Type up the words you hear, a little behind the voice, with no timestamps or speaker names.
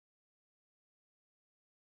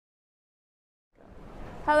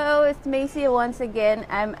Hello, it's Macy once again.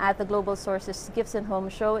 I'm at the Global Sources Gifts and Home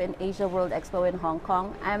Show in AsiaWorld-Expo in Hong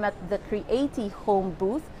Kong. I'm at the Creaty home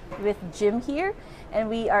booth with Jim here,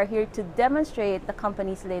 and we are here to demonstrate the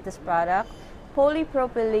company's latest product,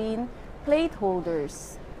 polypropylene plate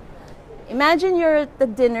holders. Imagine you're at the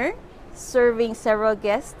dinner serving several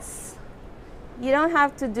guests. You don't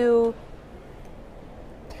have to do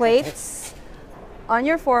plates on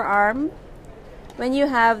your forearm when you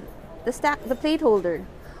have the plate holder.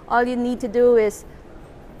 All you need to do is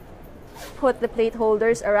put the plate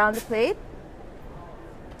holders around the plate,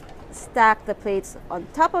 stack the plates on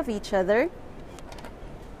top of each other,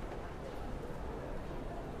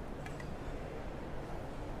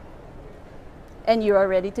 and you are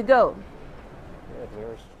ready to go.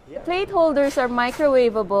 The plate holders are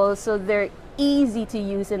microwavable, so they're easy to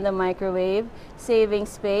use in the microwave, saving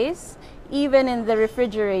space, even in the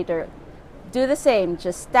refrigerator. Do the same,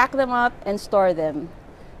 just stack them up and store them.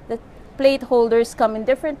 The plate holders come in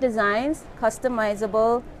different designs,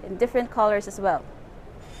 customizable, in different colors as well.